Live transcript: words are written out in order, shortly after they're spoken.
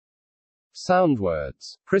Sound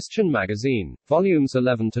Words. Christian Magazine. Volumes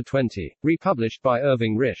 11 to 20. Republished by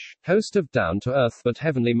Irving Risch, host of Down to Earth but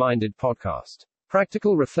Heavenly Minded podcast.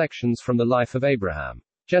 Practical Reflections from the Life of Abraham.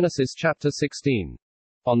 Genesis chapter 16.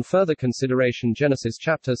 On further consideration, Genesis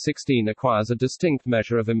chapter 16 acquires a distinct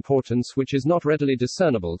measure of importance which is not readily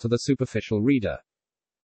discernible to the superficial reader.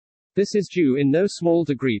 This is due in no small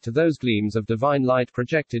degree to those gleams of divine light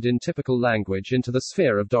projected in typical language into the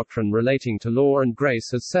sphere of doctrine relating to law and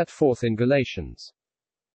grace as set forth in Galatians.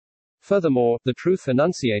 Furthermore, the truth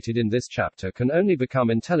enunciated in this chapter can only become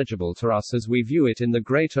intelligible to us as we view it in the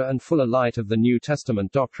greater and fuller light of the New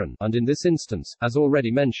Testament doctrine, and in this instance, as already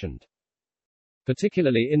mentioned,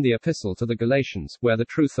 particularly in the Epistle to the Galatians, where the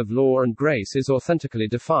truth of law and grace is authentically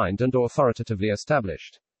defined and authoritatively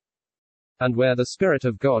established, and where the Spirit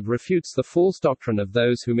of God refutes the false doctrine of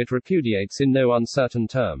those whom it repudiates in no uncertain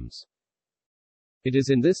terms. It is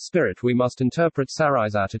in this spirit we must interpret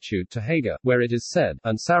Sarai's attitude to Hagar, where it is said,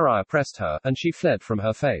 "And Sarai oppressed her, and she fled from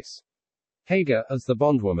her face." Hagar, as the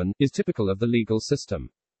bondwoman, is typical of the legal system,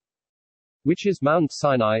 which is Mount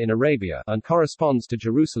Sinai in Arabia, and corresponds to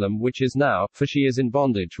Jerusalem, which is now, for she is in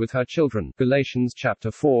bondage with her children. Galatians chapter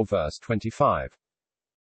 4 verse 25.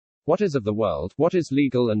 What is of the world, what is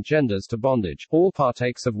legal and genders to bondage, all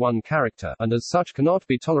partakes of one character, and as such cannot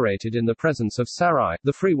be tolerated in the presence of Sarai,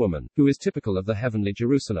 the free woman, who is typical of the heavenly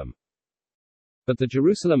Jerusalem. But the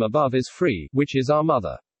Jerusalem above is free, which is our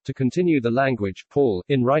mother. To continue the language, Paul,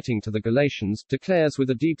 in writing to the Galatians, declares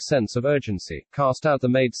with a deep sense of urgency, "Cast out the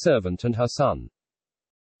maidservant and her son.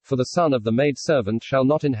 For the son of the maidservant shall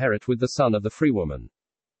not inherit with the son of the free woman.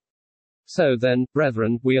 So then,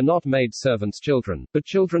 brethren, we are not maidservants' children, but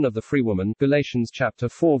children of the free woman." Galatians chapter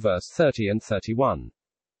 4 verse 30 and 31.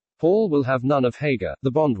 Paul will have none of Hagar,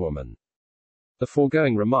 the bondwoman. The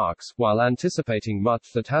foregoing remarks, while anticipating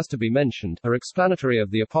much that has to be mentioned, are explanatory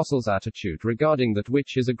of the apostles' attitude regarding that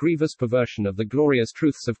which is a grievous perversion of the glorious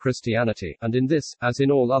truths of Christianity, and in this, as in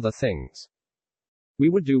all other things, we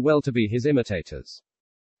would do well to be his imitators.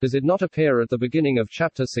 Does it not appear at the beginning of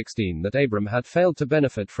chapter 16 that Abram had failed to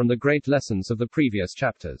benefit from the great lessons of the previous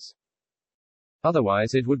chapters?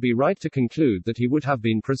 Otherwise it would be right to conclude that he would have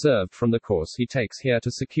been preserved from the course he takes here to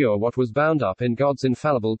secure what was bound up in God's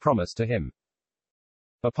infallible promise to him.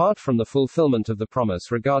 Apart from the fulfillment of the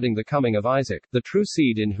promise regarding the coming of Isaac, the true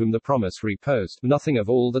seed in whom the promise reposed, nothing of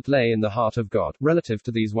all that lay in the heart of God, relative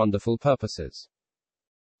to these wonderful purposes,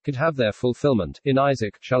 could have their fulfillment. In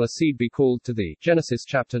Isaac shall a seed be called to thee. Genesis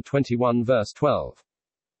chapter 21 verse 12.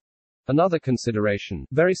 Another consideration,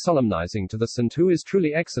 very solemnizing to the saint who is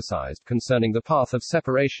truly exercised concerning the path of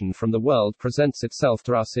separation from the world, presents itself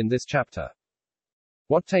to us in this chapter.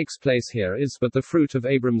 What takes place here is but the fruit of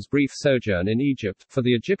Abram's brief sojourn in Egypt, for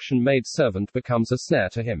the Egyptian maidservant becomes a snare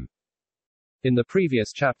to him. In the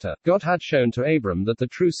previous chapter, God had shown to Abram that the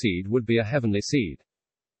true seed would be a heavenly seed,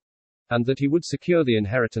 and that he would secure the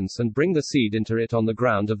inheritance and bring the seed into it on the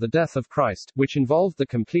ground of the death of Christ, which involved the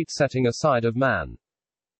complete setting aside of man.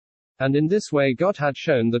 And in this way God had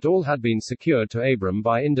shown that all had been secured to Abram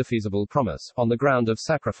by indefeasible promise, on the ground of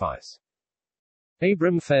sacrifice.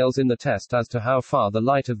 Abram fails in the test as to how far the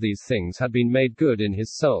light of these things had been made good in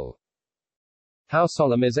his soul. How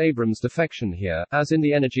solemn is Abram's defection here, as in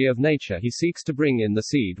the energy of nature he seeks to bring in the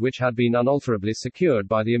seed which had been unalterably secured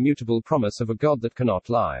by the immutable promise of a God that cannot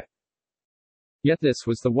lie. Yet this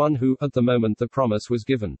was the one who, at the moment the promise was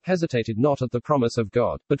given, hesitated not at the promise of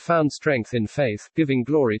God, but found strength in faith, giving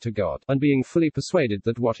glory to God, and being fully persuaded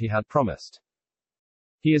that what he had promised,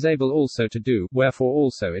 he is able also to do, wherefore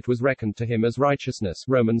also it was reckoned to him as righteousness.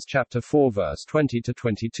 Romans chapter 4 verse 20 to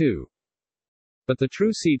 22. But the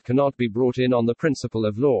true seed cannot be brought in on the principle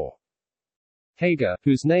of law. Hagar,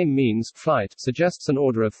 whose name means flight, suggests an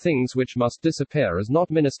order of things which must disappear as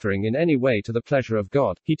not ministering in any way to the pleasure of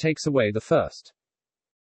God. He takes away the first,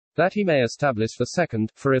 that he may establish the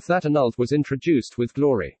second, for if that annulled was introduced with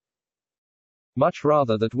glory, much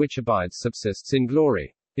rather that which abides subsists in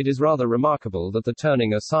glory. It is rather remarkable that the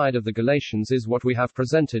turning aside of the Galatians is what we have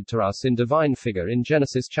presented to us in divine figure in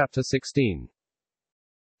Genesis chapter 16.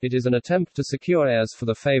 It is an attempt to secure heirs for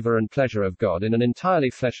the favor and pleasure of God in an entirely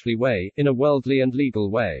fleshly way, in a worldly and legal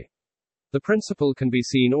way. The principle can be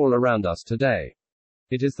seen all around us today.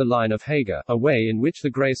 It is the line of Hagar, a way in which the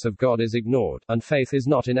grace of God is ignored, and faith is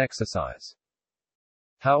not in exercise.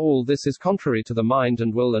 How all this is contrary to the mind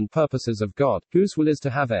and will and purposes of God, whose will is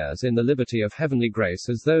to have heirs in the liberty of heavenly grace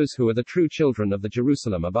as those who are the true children of the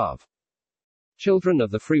Jerusalem above. Children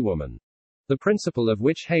of the free woman. The principle of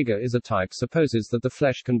which Hagar is a type supposes that the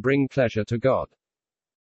flesh can bring pleasure to God.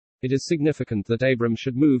 It is significant that Abram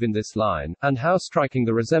should move in this line, and how striking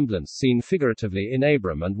the resemblance seen figuratively in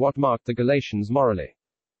Abram and what marked the Galatians morally.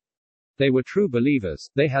 They were true believers,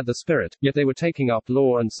 they had the Spirit, yet they were taking up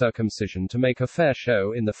law and circumcision to make a fair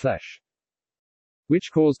show in the flesh,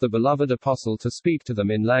 which caused the beloved apostle to speak to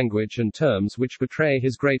them in language and terms which betray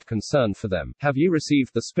his great concern for them. Have ye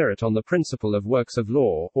received the Spirit on the principle of works of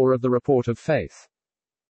law, or of the report of faith?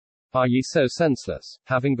 Are ye so senseless?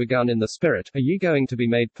 Having begun in the Spirit, are ye going to be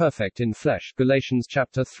made perfect in flesh? Galatians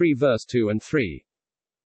chapter 3 verse 2 and 3.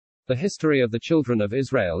 The history of the children of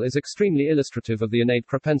Israel is extremely illustrative of the innate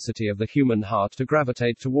propensity of the human heart to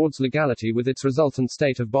gravitate towards legality with its resultant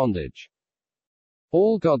state of bondage.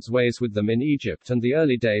 All God's ways with them in Egypt and the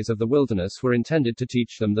early days of the wilderness were intended to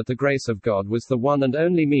teach them that the grace of God was the one and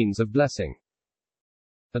only means of blessing.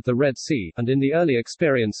 At the Red Sea, and in the early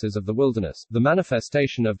experiences of the wilderness, the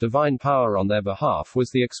manifestation of divine power on their behalf was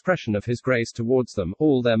the expression of His grace towards them.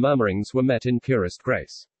 All their murmurings were met in purest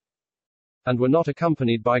grace, and were not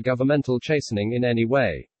accompanied by governmental chastening in any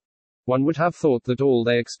way. One would have thought that all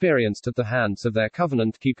they experienced at the hands of their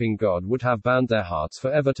covenant-keeping God would have bound their hearts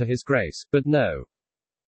forever to His grace, but no.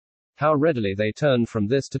 How readily they turn from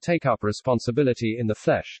this to take up responsibility in the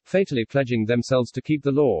flesh, fatally pledging themselves to keep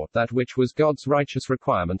the law, that which was God's righteous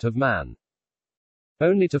requirement of man,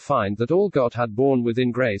 only to find that all God had borne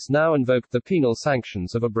within grace now invoked the penal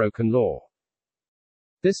sanctions of a broken law.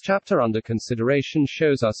 This chapter under consideration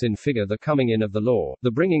shows us in figure the coming in of the law, the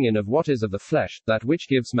bringing in of what is of the flesh, that which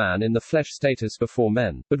gives man in the flesh status before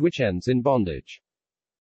men, but which ends in bondage.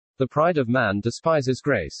 The pride of man despises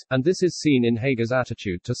grace, and this is seen in Hagar's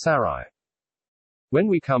attitude to Sarai. When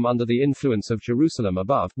we come under the influence of Jerusalem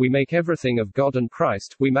above, we make everything of God and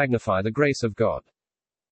Christ, we magnify the grace of God,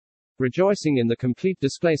 rejoicing in the complete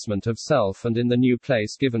displacement of self and in the new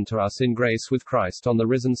place given to us in grace with Christ on the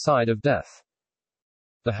risen side of death.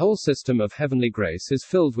 The whole system of heavenly grace is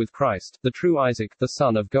filled with Christ, the true Isaac, the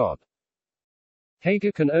Son of God.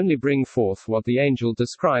 Hagar can only bring forth what the angel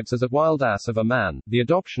describes as a wild ass of a man. The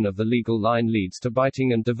adoption of the legal line leads to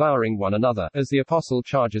biting and devouring one another, as the apostle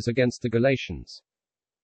charges against the Galatians.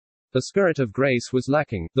 The Spirit of grace was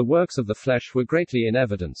lacking, the works of the flesh were greatly in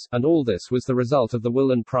evidence, and all this was the result of the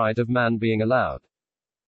will and pride of man being allowed.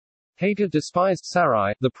 Hagar despised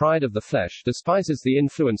Sarai, the pride of the flesh despises the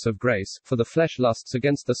influence of grace, for the flesh lusts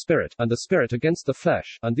against the Spirit, and the Spirit against the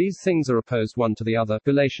flesh, and these things are opposed one to the other.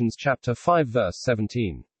 Galatians chapter 5 verse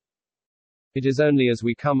 17. It is only as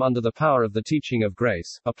we come under the power of the teaching of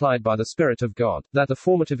grace, applied by the Spirit of God, that the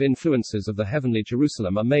formative influences of the heavenly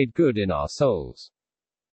Jerusalem are made good in our souls.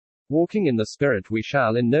 Walking in the Spirit, we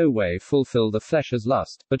shall in no way fulfill the flesh's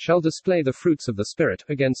lust, but shall display the fruits of the Spirit,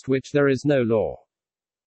 against which there is no law.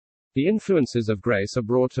 The influences of grace are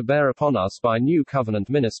brought to bear upon us by new covenant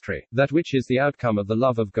ministry, that which is the outcome of the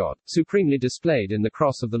love of God, supremely displayed in the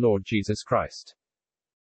cross of the Lord Jesus Christ.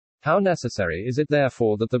 How necessary is it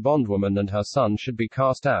therefore that the bondwoman and her son should be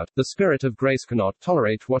cast out? The Spirit of grace cannot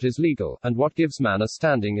tolerate what is legal, and what gives man a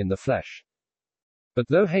standing in the flesh. But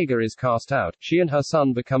though Hagar is cast out, she and her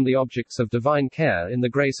son become the objects of divine care in the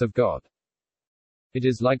grace of God. It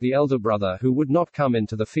is like the elder brother who would not come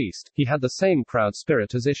into the feast. He had the same proud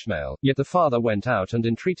spirit as Ishmael, yet the father went out and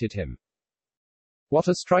entreated him. What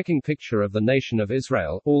a striking picture of the nation of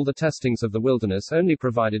Israel! All the testings of the wilderness only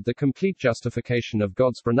provided the complete justification of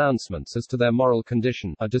God's pronouncements as to their moral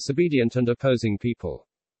condition, a disobedient and opposing people.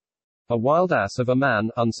 A wild ass of a man,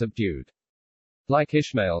 unsubdued. Like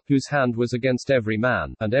Ishmael, whose hand was against every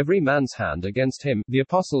man, and every man's hand against him, the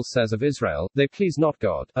apostle says of Israel, they please not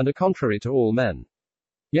God, and are contrary to all men.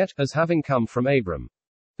 Yet, as having come from Abram,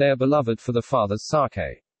 they are beloved for the father's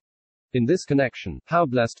sake. In this connection, how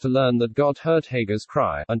blessed to learn that God heard Hagar's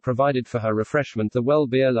cry, and provided for her refreshment the well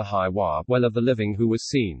Beer Lahai Wa, well of the living who was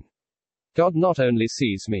seen. God not only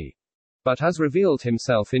sees me, but has revealed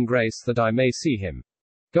himself in grace that I may see him.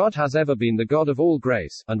 God has ever been the God of all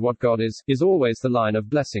grace, and what God is always the line of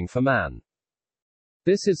blessing for man.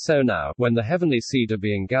 This is so now, when the heavenly seed are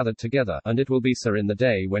being gathered together, and it will be so in the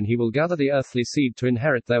day when he will gather the earthly seed to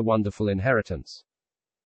inherit their wonderful inheritance.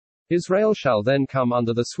 Israel shall then come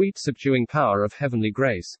under the sweet subduing power of heavenly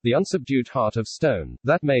grace. The unsubdued heart of stone,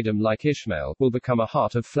 that made them like Ishmael, will become a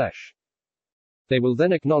heart of flesh. They will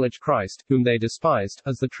then acknowledge Christ, whom they despised,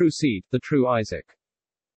 as the true seed, the true Isaac.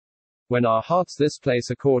 When our hearts this place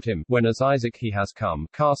accord him, when as Isaac he has come,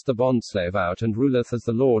 cast the bondslave out and ruleth as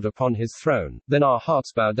the Lord upon his throne, then our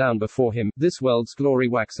hearts bow down before him, this world's glory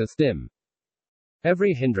waxeth dim.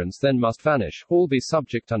 Every hindrance then must vanish, all be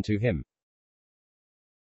subject unto him.